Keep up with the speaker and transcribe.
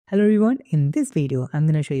Hello everyone, in this video I'm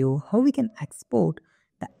going to show you how we can export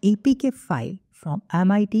the APK file from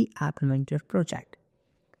MIT App Inventor project.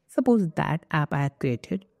 Suppose that app I have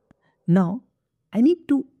created. Now I need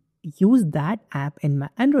to use that app in my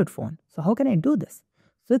Android phone. So how can I do this?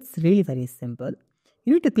 So it's really very simple.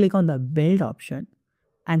 You need to click on the build option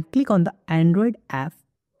and click on the Android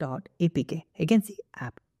app.apk. You can see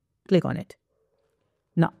app. Click on it.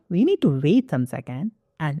 Now we need to wait some second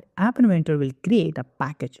and App Inventor will create a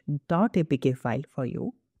package.apk file for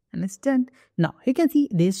you. Understand? Now you can see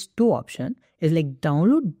there's two options. It's like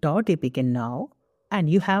download.apk now and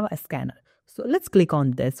you have a scanner. So let's click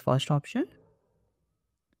on this first option.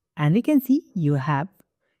 And we can see we have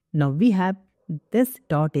this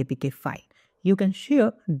 .apk file. You can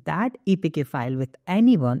share that APK file with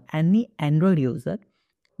anyone, any Android user.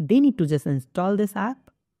 They need to just install this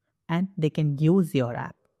app and they can use your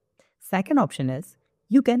app. Second option is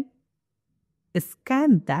you can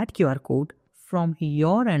scan that QR code from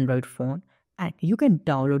your Android phone and you can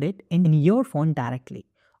download it in your phone directly.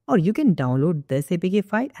 Or you can download this APK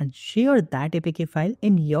file and share that APK file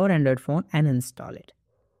in your Android phone and install it.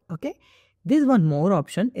 Okay. This one more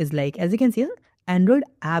option is like, as you can see, Android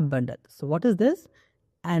App Bundle. So what is this?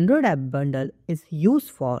 Android App Bundle is used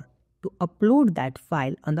for to upload that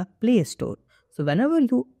file on the Play Store. So whenever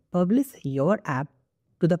you publish your app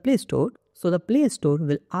to the Play Store, so the Play Store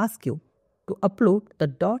will ask you to upload the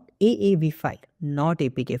 .aav file, not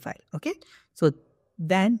APK file. Okay. So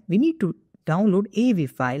then we need to download AAV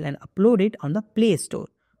file and upload it on the Play Store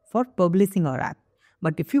for publishing our app.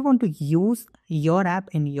 But if you want to use your app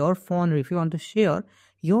in your phone or if you want to share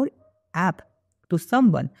your app to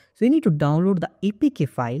someone, so you need to download the APK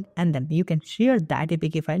file and then you can share that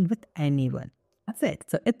APK file with anyone. That's it.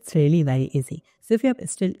 So it's really very easy. So if you have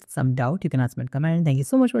still some doubt, you can ask me in comment. Thank you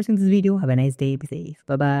so much for watching this video. Have a nice day. Be safe.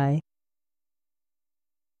 Bye-bye.